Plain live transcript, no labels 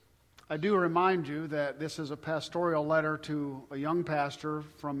I do remind you that this is a pastoral letter to a young pastor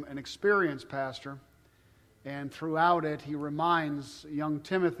from an experienced pastor, and throughout it he reminds young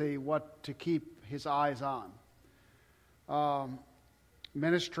Timothy what to keep his eyes on.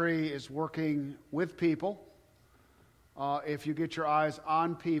 Ministry is working with people. If you get your eyes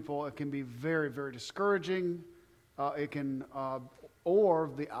on people, it can be very, very discouraging. Or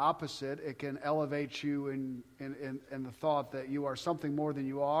the opposite, it can elevate you in the thought that you are something more than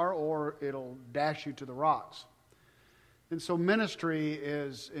you are, or it'll dash you to the rocks. And so ministry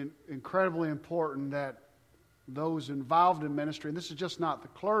is incredibly important, that those involved in ministry, and this is just not the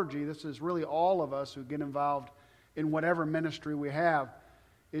clergy, this is really all of us who get involved in whatever ministry we have,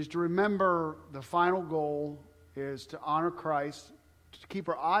 is to remember the final goal is to honor Christ, to keep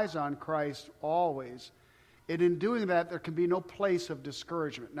our eyes on Christ always. And in doing that, there can be no place of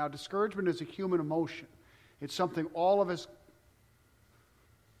discouragement. Now, discouragement is a human emotion. It's something all of us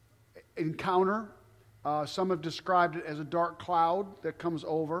encounter. Some have described it as a dark cloud that comes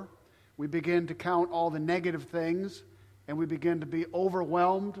over. We begin to count all the negative things, and we begin to be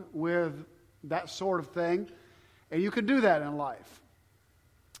overwhelmed with that sort of thing. And you can do that in life.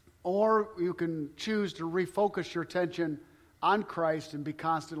 Or you can choose to refocus your attention on Christ and be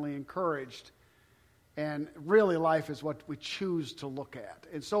constantly encouraged. And really, life is what we choose to look at.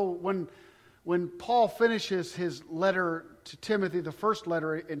 And so when Paul finishes his letter to Timothy, the first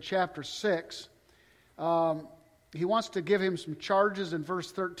letter in chapter 6, he wants to give him some charges in verse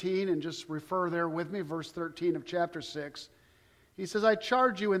 13, and just refer there with me, verse 13 of chapter 6. He says, I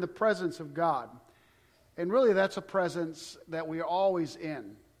charge you in the presence of God. And really, that's a presence that we are always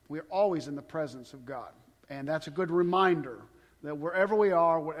in. We're always in the presence of God. And that's a good reminder that wherever we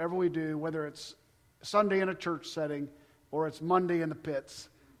are, whatever we do, whether it's Sunday in a church setting or it's Monday in the pits,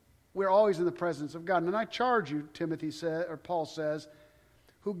 we're always in the presence of God. And I charge you, Paul says,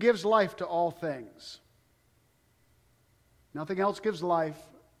 who gives life to all things. Nothing else gives life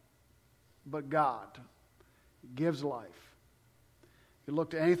but God. He gives life. If you look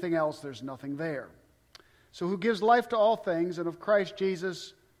to anything else, there's nothing there. So who gives life to all things, and of Christ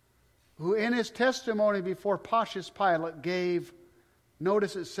Jesus, who in his testimony before Pontius Pilate gave,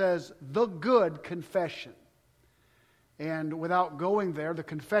 notice it says, the good confession. And without going there, the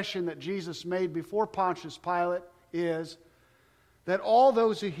confession that Jesus made before Pontius Pilate is that all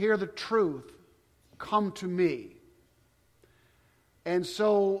those who hear the truth come to me. And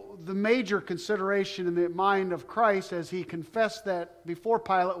so the major consideration in the mind of Christ as he confessed that before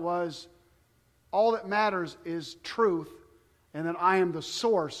Pilate was, all that matters is truth, and that I am the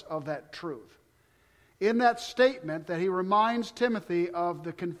source of that truth. In that statement that he reminds Timothy of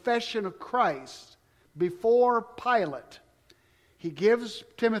the confession of Christ before Pilate, he gives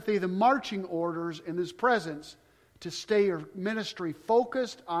Timothy the marching orders in his presence to stay your ministry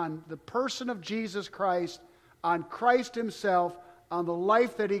focused on the person of Jesus Christ, on Christ himself, on the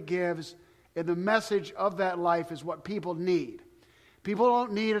life that he gives, and the message of that life is what people need. People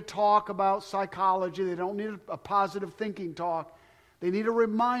don't need a talk about psychology. They don't need a positive thinking talk. They need a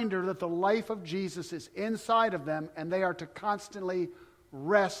reminder that the life of Jesus is inside of them, and they are to constantly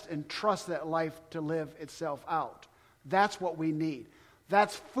rest and trust that life to live itself out. That's what we need.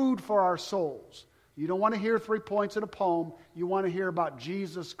 That's food for our souls. You don't want to hear 3 points in a poem. You want to hear about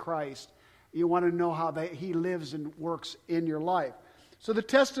Jesus Christ. You want to know how he lives and works in your life. So the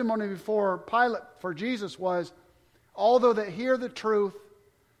testimony before Pilate for Jesus was, although that hear the truth,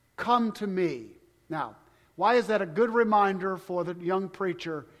 come to me. Now, why is that a good reminder for the young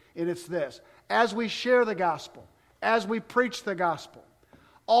preacher? And it's this. As we share the gospel, as we preach the gospel,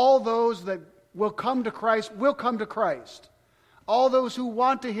 all those that will come to Christ will come to Christ. All those who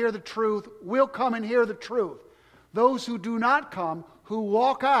want to hear the truth will come and hear the truth. Those who do not come, who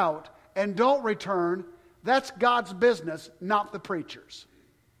walk out and don't return, that's God's business, not the preacher's.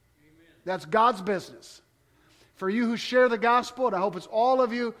 Amen. That's God's business. For you who share the gospel, and I hope it's all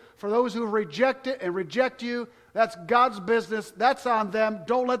of you, for those who reject it and reject you, that's God's business. That's on them.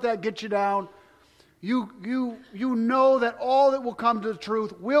 Don't let that get you down. You know that all that will come to the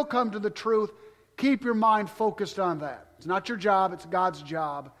truth will come to the truth. Keep your mind focused on that. It's not your job, it's God's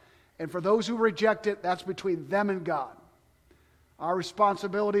job. And for those who reject it, that's between them and God. Our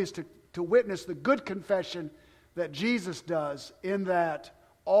responsibility is to witness the good confession that Jesus does, in that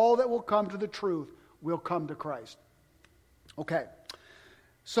all that will come to the truth will come to Christ. Okay.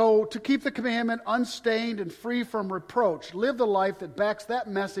 So to keep the commandment unstained and free from reproach, live the life that backs that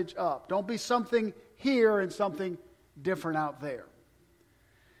message up. Don't be something here and something different out there.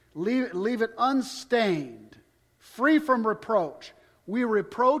 Leave it unstained, free from reproach. We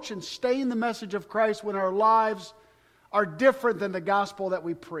reproach and stain the message of Christ when our lives are different than the gospel that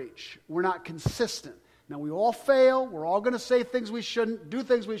we preach. We're not consistent. Now, we all fail. We're all going to say things we shouldn't, do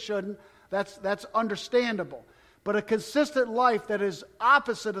things we shouldn't. That's understandable. But a consistent life that is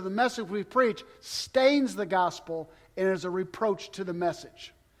opposite of the message we preach stains the gospel and is a reproach to the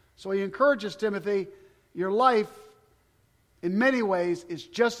message. So he encourages Timothy, your life, in many ways, is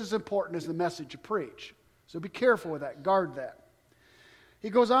just as important as the message you preach. So be careful with that. Guard that. He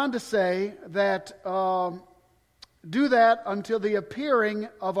goes on to say that do that until the appearing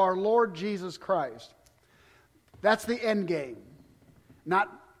of our Lord Jesus Christ. That's the end game. Not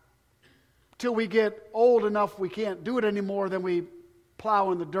till we get old enough we can't do it anymore, then we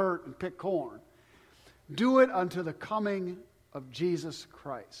plow in the dirt and pick corn. Do it until the coming of Jesus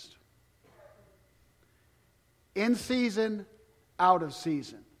Christ. In season, out of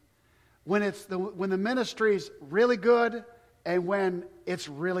season. When the ministry's really good and when it's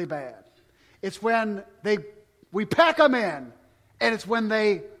really bad. It's when we pack them in and it's when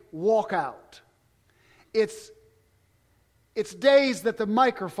they walk out. It's days that the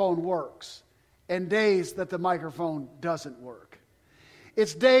microphone works and days that the microphone doesn't work.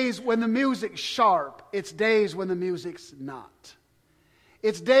 It's days when the music's sharp. It's days when the music's not.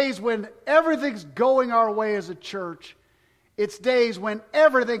 It's days when everything's going our way as a church. It's days when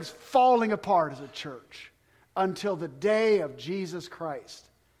everything's falling apart as a church. Until the day of Jesus Christ.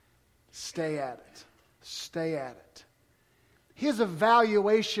 Stay at it. Stay at it. His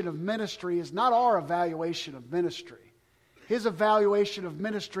evaluation of ministry is not our evaluation of ministry. His evaluation of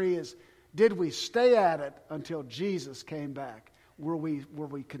ministry is, did we stay at it until Jesus came back? Were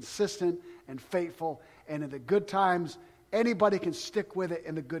we consistent and faithful? And in the good times, anybody can stick with it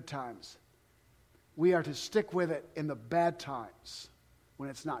in the good times. We are to stick with it in the bad times when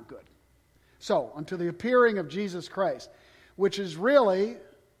it's not good. So, until the appearing of Jesus Christ, which is really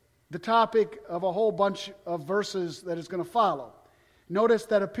the topic of a whole bunch of verses that is going to follow. Notice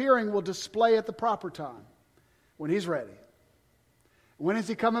that appearing will display at the proper time, when He's ready. When is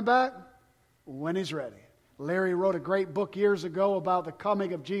He coming back? When He's ready. Larry wrote a great book years ago about the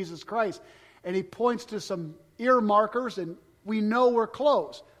coming of Jesus Christ, and he points to some earmarkers, and we know we're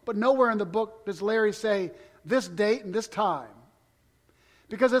close. But nowhere in the book does Larry say this date and this time.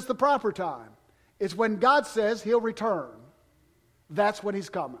 Because it's the proper time. It's when God says He'll return. That's when He's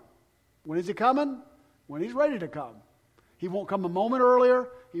coming. When is He coming? When He's ready to come. He won't come a moment earlier.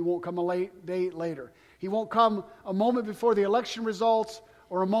 He won't come a late date later. He won't come a moment before the election results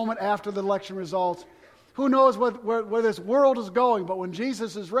or a moment after the election results. Who knows where this world is going, but when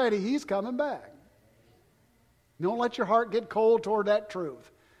Jesus is ready, He's coming back. Don't let your heart get cold toward that truth.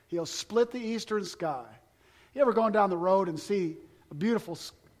 He'll split the eastern sky. You ever gone down the road and see a beautiful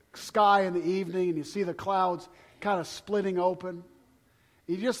sky in the evening and you see the clouds kind of splitting open?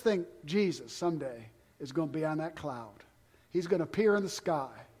 You just think Jesus someday is going to be on that cloud. He's going to appear in the sky.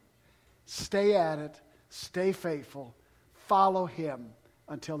 Stay at it. Stay faithful. Follow Him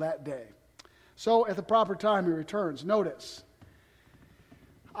until that day. So at the proper time He returns. Notice,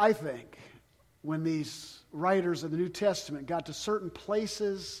 I think, when these writers of the New Testament got to certain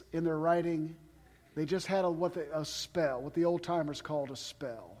places in their writing, they just had a spell, what the old-timers called a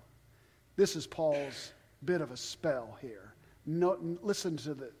spell. This is Paul's bit of a spell here. Listen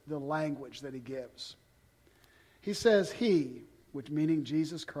to the language that he gives. He says, He, which meaning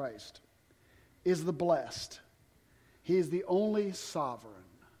Jesus Christ, is the blessed. He is the only sovereign.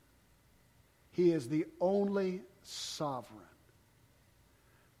 He is the only sovereign.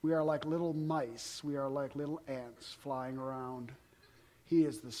 We are like little mice. We are like little ants flying around. He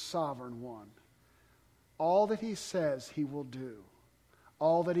is the sovereign one. All that He says He will do.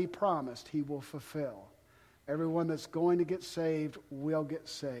 All that He promised He will fulfill. Everyone that's going to get saved will get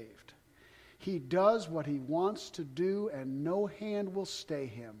saved. He does what He wants to do, and no hand will stay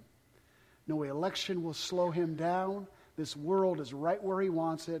Him. No election will slow Him down. This world is right where He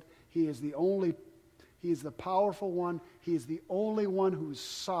wants it. He is the powerful one. He is the only one who's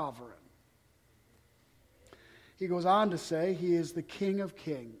sovereign. He goes on to say He is the King of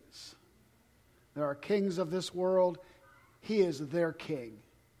kings. There are kings of this world. He is their king.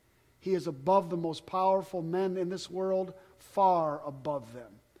 He is above the most powerful men in this world, far above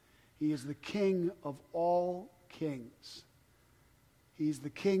them. He is the King of all kings. He's the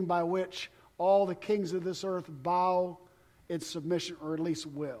king by which all the kings of this earth bow in submission, or at least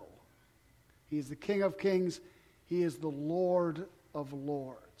will. He is the King of kings. He is the Lord of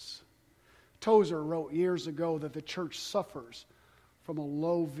lords. Tozer wrote years ago that the church suffers from a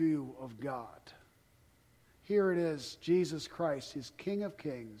low view of God. Here it is, Jesus Christ is King of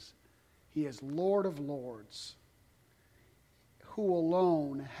kings. He is Lord of lords, who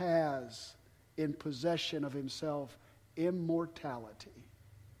alone has in possession of Himself immortality.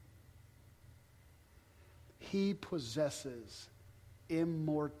 He possesses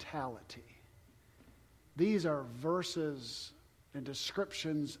immortality. These are verses and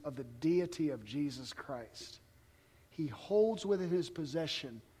descriptions of the deity of Jesus Christ. He holds within his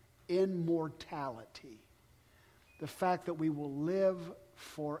possession immortality. The fact that we will live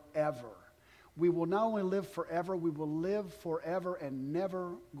forever. We will not only live forever, we will live forever and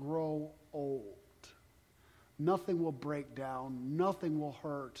never grow old. Nothing will break down. Nothing will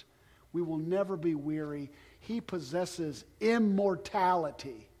hurt. We will never be weary. He possesses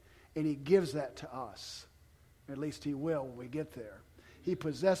immortality, and he gives that to us. At least he will when we get there. He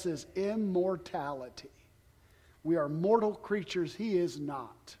possesses immortality. We are mortal creatures. He is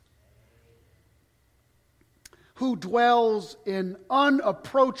not. Who dwells in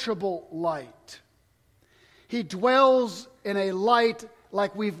unapproachable light. He dwells in a light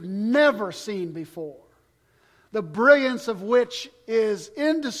like we've never seen before. The brilliance of which is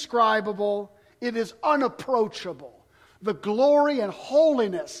indescribable. It is unapproachable. The glory and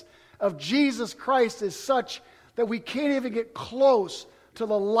holiness of Jesus Christ is such that we can't even get close to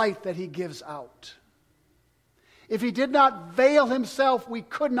the light that he gives out. If he did not veil himself, we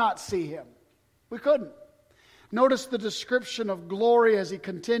could not see him. We couldn't. Notice the description of glory as he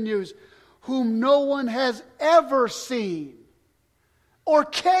continues, whom no one has ever seen or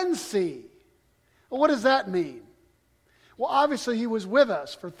can see. Well, what does that mean? Well, obviously he was with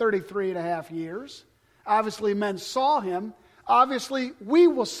us for 33 and a half years. Obviously men saw him. Obviously we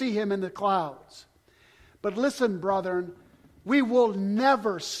will see him in the clouds. But listen, brethren, we will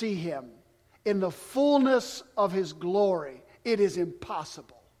never see him in the fullness of his glory. It is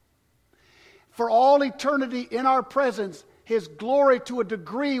impossible. For all eternity in our presence, his glory to a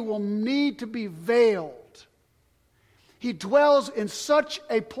degree will need to be veiled. He dwells in such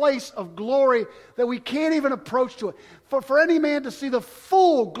a place of glory that we can't even approach to it. For any man to see the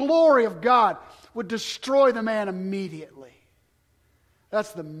full glory of God would destroy the man immediately.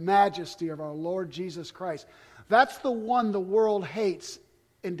 That's the majesty of our Lord Jesus Christ. That's the one the world hates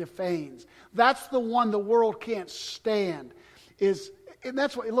and defames. That's the one the world can't stand. And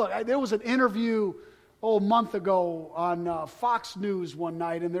that's what, look, there was an interview a month ago on Fox News one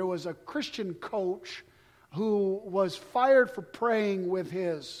night, and there was a Christian coach who was fired for praying with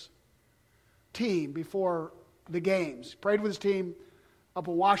his team before the games. Prayed with his team up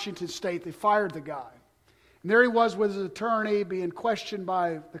in Washington State. They fired the guy. And there he was with his attorney being questioned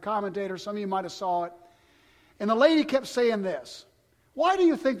by the commentator. Some of you might have saw it. And the lady kept saying this, why do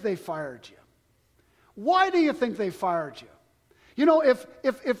you think they fired you? Why do you think they fired you? You know,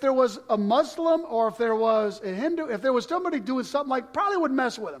 if there was a Muslim or if there was a Hindu, if there was somebody doing something like, probably would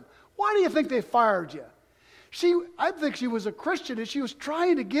mess with him. Why do you think they fired you? I think she was a Christian and she was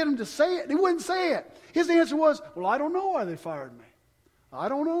trying to get him to say it and he wouldn't say it. His answer was, well, I don't know why they fired me. I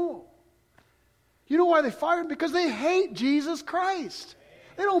don't know. You know why they fired him? Because they hate Jesus Christ.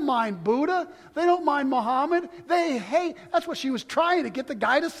 They don't mind Buddha. They don't mind Muhammad. They hate. That's what she was trying to get the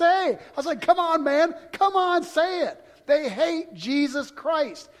guy to say. I was like, come on, man. Come on, say it. They hate Jesus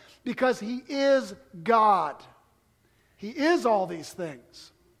Christ because he is God. He is all these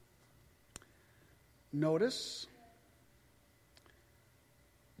things. Notice,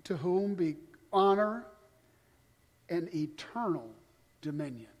 to whom be honor and eternal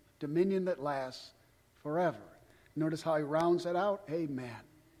dominion. Dominion that lasts forever. Notice how he rounds it out. Amen.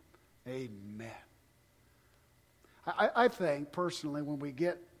 Amen. I think, personally, when we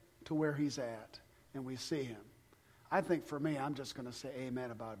get to where he's at and we see him, I think for me, I'm just going to say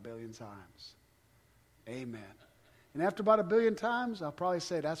amen about 1 billion times. Amen. And after about 1 billion times, I'll probably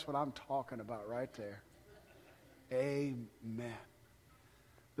say that's what I'm talking about right there. Amen.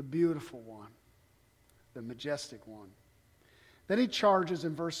 The beautiful one. The majestic one. Then he charges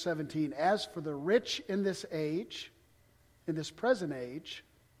in verse 17, as for the rich in this age, in this present age,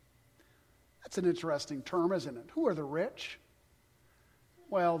 that's an interesting term, isn't it? Who are the rich?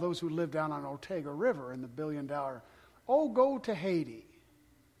 Well, those who live down on Ortega River in the $1 billion. Oh, go to Haiti.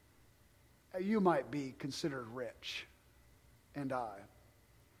 You might be considered rich, and I.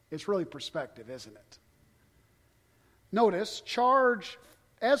 It's really perspective, isn't it? Notice, charge,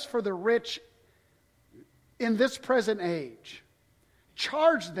 as for the rich in this present age,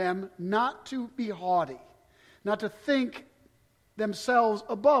 charge them not to be haughty, not to think themselves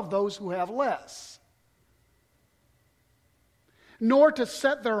above those who have less, nor to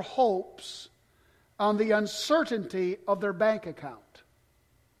set their hopes on the uncertainty of their bank account,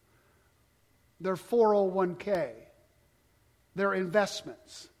 their 401k, their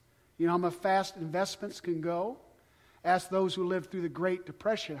investments. You know how fast investments can go? Ask those who lived through the Great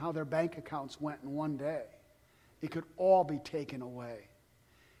Depression how their bank accounts went in one day. It could all be taken away.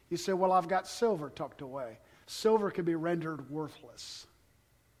 You say, well, I've got silver tucked away. Silver can be rendered worthless.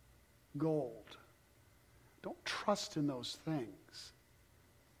 Gold. Don't trust in those things.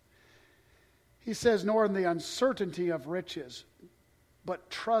 He says, nor in the uncertainty of riches, but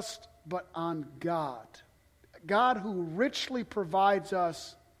trust but on God. God who richly provides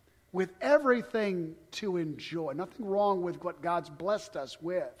us with everything to enjoy. Nothing wrong with what God's blessed us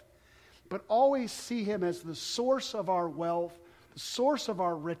with. But always see Him as the source of our wealth, the source of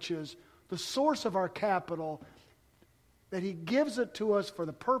our riches, the source of our capital, that He gives it to us for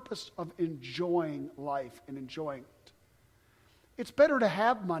the purpose of enjoying life and enjoying it. It's better to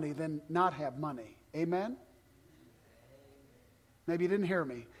have money than not have money. Amen? Maybe you didn't hear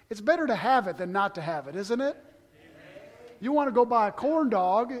me. It's better to have it than not to have it, isn't it? You want to go buy a corn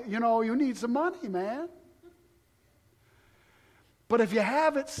dog, you need some money, man. But if you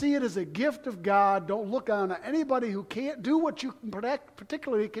have it, see it as a gift of God. Don't look on anybody who can't do what you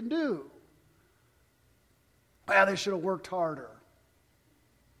particularly can do. Well, they should have worked harder.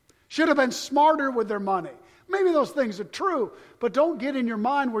 Should have been smarter with their money. Maybe those things are true, but don't get in your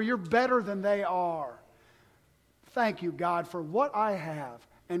mind where you're better than they are. Thank you, God, for what I have.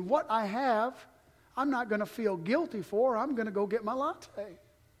 And what I have, I'm not going to feel guilty for. I'm going to go get my latte.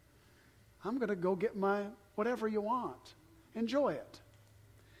 I'm going to go get my whatever you want. Enjoy it.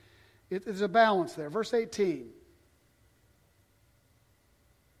 It is a balance there. Verse 18.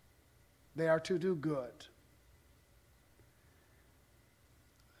 They are to do good.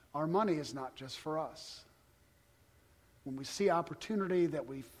 Our money is not just for us. When we see opportunity that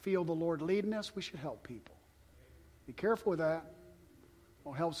we feel the Lord leading us, we should help people. Be careful with that.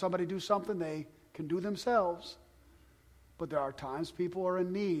 We'll help somebody do something they can do themselves. But there are times people are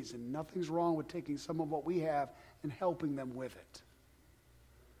in needs, and nothing's wrong with taking some of what we have and helping them with it.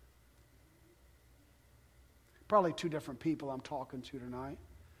 Probably two different people I'm talking to tonight.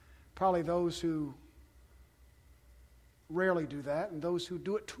 Probably those who rarely do that and those who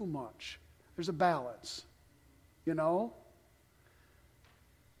do it too much. There's a balance,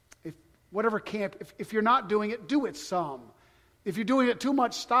 If you're not doing it, do it some. If you're doing it too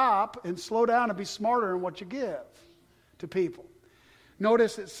much, stop and slow down and be smarter in what you give to people.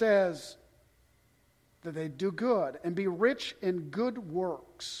 Notice it says that they do good and be rich in good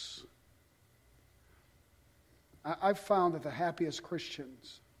works. I've found that the happiest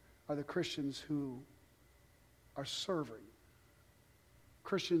Christians are the Christians who are serving.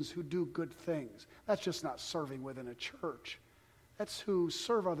 Christians who do good things. That's just not serving within a church. That's who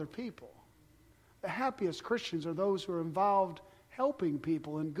serve other people. The happiest Christians are those who are involved helping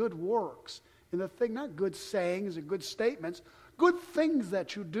people in good works. In the thing, not good sayings and good statements, good things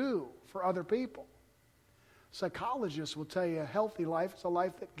that you do for other people. Psychologists will tell you a healthy life is a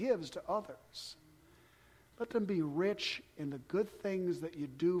life that gives to others. Let them be rich in the good things that you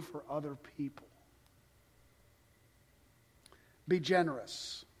do for other people. Be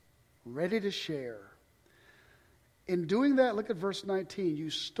generous, ready to share. In doing that, look at verse 19. You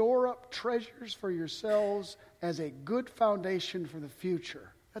store up treasures for yourselves as a good foundation for the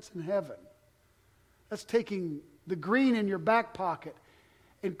future. That's in heaven. That's taking the green in your back pocket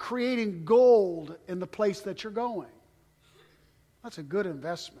and creating gold in the place that you're going. That's a good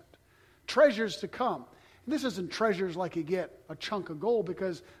investment. Treasures to come. And this isn't treasures like you get a chunk of gold,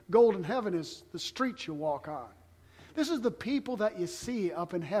 because gold in heaven is the streets you walk on. This is the people that you see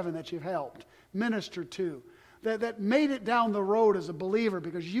up in heaven that you've helped, ministered to, that made it down the road as a believer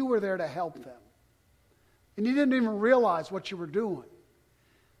because you were there to help them. And you didn't even realize what you were doing.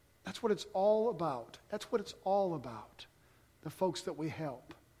 That's what it's all about. That's what it's all about, the folks that we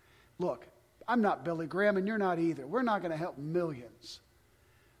help. Look, I'm not Billy Graham, and you're not either. We're not going to help millions.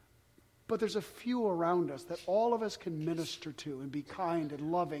 But there's a few around us that all of us can minister to and be kind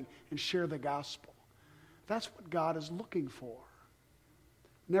and loving and share the gospel. That's what God is looking for.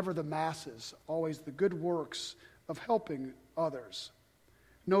 Never the masses, always the good works of helping others.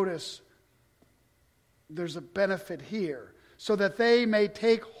 Notice there's a benefit here, so that they may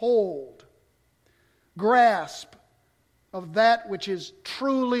take hold, grasp of that which is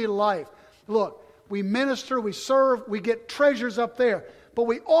truly life. Look, we minister, we serve, we get treasures up there, but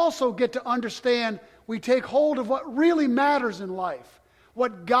we also get to understand, we take hold of what really matters in life,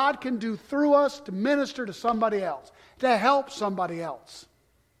 what God can do through us to minister to somebody else, to help somebody else,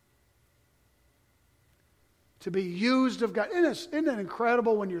 to be used of God. Isn't it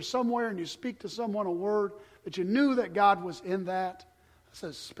incredible when you're somewhere and you speak to someone a word that you knew that God was in that? That's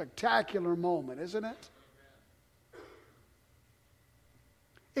a spectacular moment, isn't it?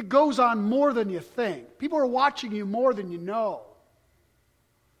 It goes on more than you think. People are watching you more than you know.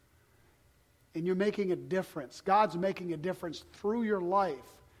 and you're making a difference. God's making a difference through your life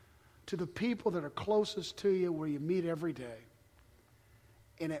to the people that are closest to you, where you meet every day.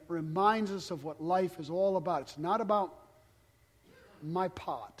 And it reminds us of what life is all about. It's not about my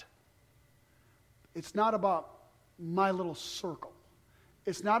pot. It's not about my little circle.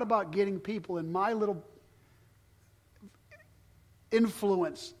 It's not about getting people in my little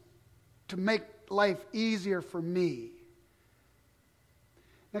influence to make life easier for me.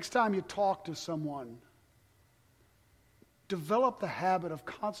 Next time you talk to someone, develop the habit of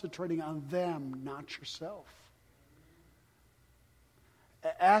concentrating on them, not yourself.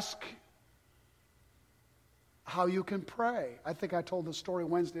 Ask how you can pray. I think I told the story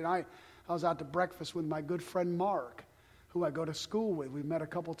Wednesday night. I was out to breakfast with my good friend Mark, who I go to school with. We met a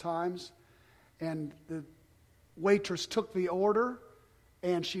couple times, and the waitress took the order,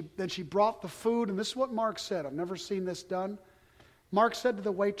 and then she brought the food, and this is what Mark said. I've never seen this done. Mark said to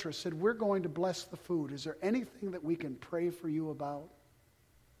the waitress, "We're going to bless the food. Is there anything that we can pray for you about?"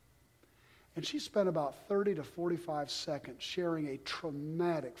 And she spent about 30 to 45 seconds sharing a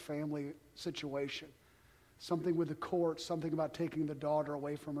traumatic family situation. Something with the court, something about taking the daughter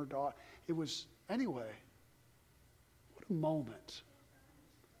away from her daughter. It was, anyway, what a moment.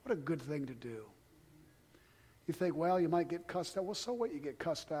 What a good thing to do. You think, well, you might get cussed out. Well, so what? You get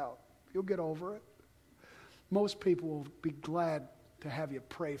cussed out. You'll get over it. Most people will be glad to have you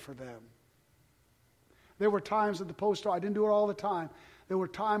pray for them. There were times at the post office, I didn't do it all the time. There were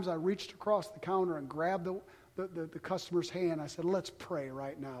times I reached across the counter and grabbed the customer's hand. I said, let's pray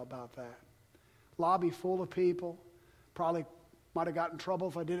right now about that. Lobby full of people. Probably might have gotten in trouble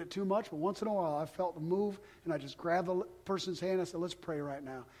if I did it too much, but once in a while I felt the move, and I just grabbed the person's hand and I said, let's pray right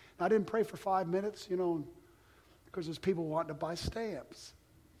now. And I didn't pray for 5 minutes, because there's people wanting to buy stamps.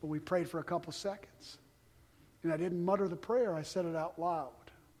 But we prayed for a couple seconds. And I didn't mutter the prayer, I said it out loud.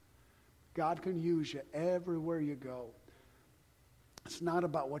 God can use you everywhere you go. It's not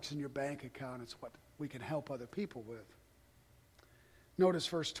about what's in your bank account, it's what we can help other people with. Notice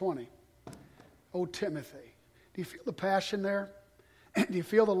verse 20. Oh, Timothy. Do you feel the passion there? Do you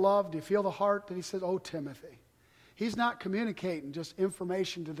feel the love? Do you feel the heart that he says, oh, Timothy? He's not communicating just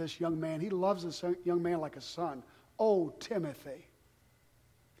information to this young man. He loves this young man like a son. Oh, Timothy.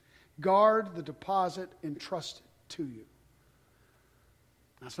 Guard the deposit entrusted to you.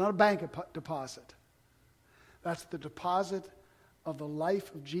 That's not a bank deposit. That's the deposit of the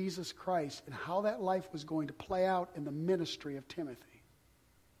life of Jesus Christ and how that life was going to play out in the ministry of Timothy.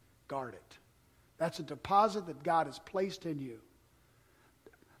 Guard it. That's a deposit that God has placed in you.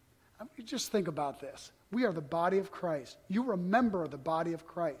 I mean, just think about this. We are the body of Christ. You are a member of the body of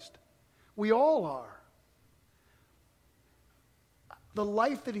Christ. We all are. The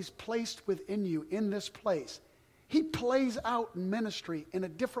life that he's placed within you in this place, he plays out in ministry in a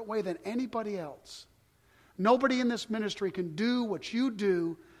different way than anybody else. Nobody in this ministry can do what you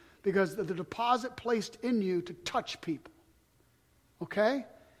do because of the deposit placed in you to touch people. Okay?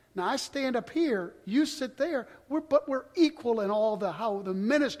 Now I stand up here, you sit there, but we're equal in all how the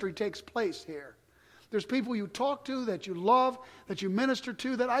ministry takes place here. There's people you talk to that you love, that you minister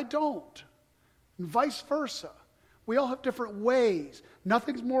to that I don't. And vice versa. We all have different ways.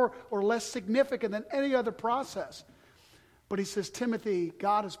 Nothing's more or less significant than any other process. But he says, Timothy,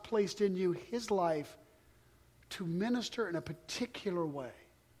 God has placed in you his life to minister in a particular way,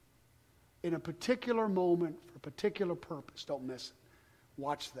 in a particular moment, for a particular purpose. Don't miss it.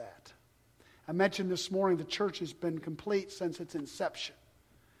 Watch that. I mentioned this morning the church has been complete since its inception.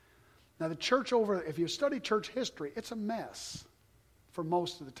 Now the church if you study church history, it's a mess for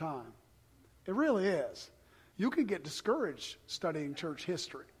most of the time. It really is. You can get discouraged studying church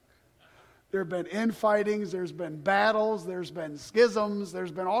history. There have been infightings, there's been battles, there's been schisms,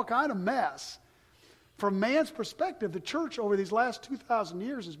 there's been all kind of mess. From man's perspective, the church over these last 2,000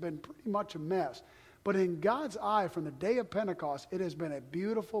 years has been pretty much a mess. But in God's eye, from the day of Pentecost, it has been a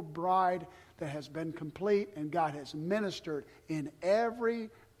beautiful bride that has been complete, and God has ministered in every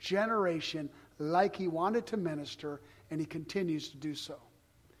generation like he wanted to minister, and he continues to do so.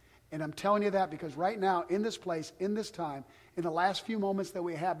 And I'm telling you that because right now, in this place, in this time, in the last few moments that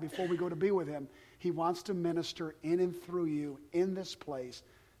we have before we go to be with him, he wants to minister in and through you in this place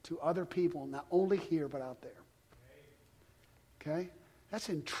to other people, not only here, but out there. Okay? That's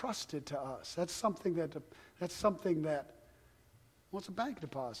entrusted to us. That's something that, well, it's a bank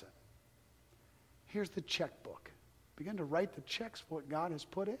deposit. Here's the checkbook. Begin to write the checks for what God has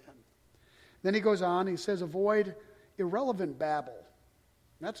put in. Then he goes on, he says, avoid irrelevant babble.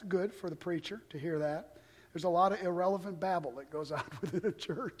 That's good for the preacher to hear that. There's a lot of irrelevant babble that goes on within a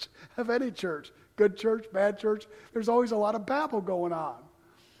church, of any church. Good church, bad church. There's always a lot of babble going on.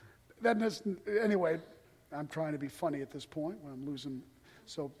 Anyway, I'm trying to be funny at this point when I'm losing.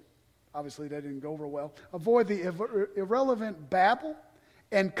 So obviously that didn't go over well. Avoid the irrelevant babble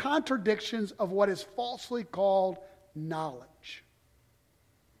and contradictions of what is falsely called knowledge.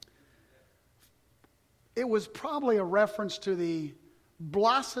 It was probably a reference to the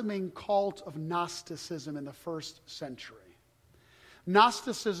blossoming cult of Gnosticism in the first century.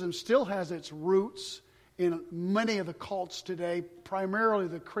 Gnosticism still has its roots in many of the cults today, primarily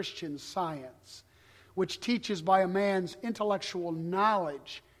the Christian Science, which teaches by a man's intellectual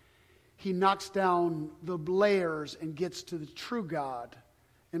knowledge, he knocks down the layers and gets to the true God.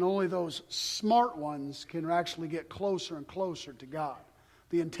 And only those smart ones can actually get closer and closer to God,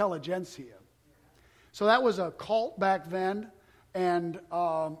 the intelligentsia. So that was a cult back then, and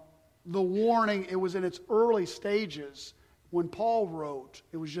the warning, it was in its early stages when Paul wrote.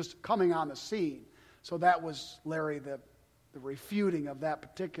 It was just coming on the scene. So that was, Larry, the refuting of that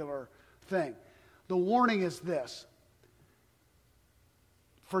particular thing. The warning is this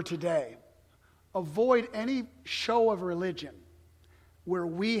for today. Avoid any show of religion where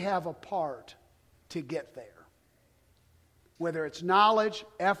we have a part to get there. Whether it's knowledge,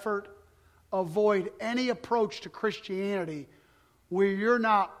 effort, avoid any approach to Christianity where you're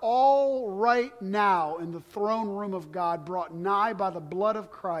not all right now in the throne room of God, brought nigh by the blood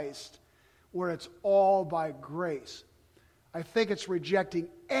of Christ, where it's all by grace. I think it's rejecting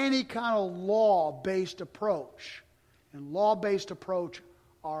any kind of law-based approach. And law-based approach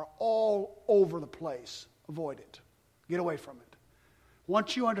are all over the place. Avoid it. Get away from it.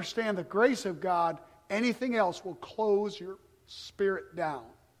 Once you understand the grace of God, anything else will close your spirit down.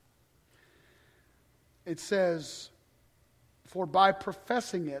 It says, for by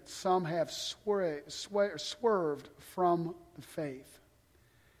professing it, some have swerved from the faith.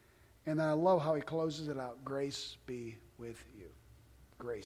 And I love how he closes it out. Grace be with you. Grace.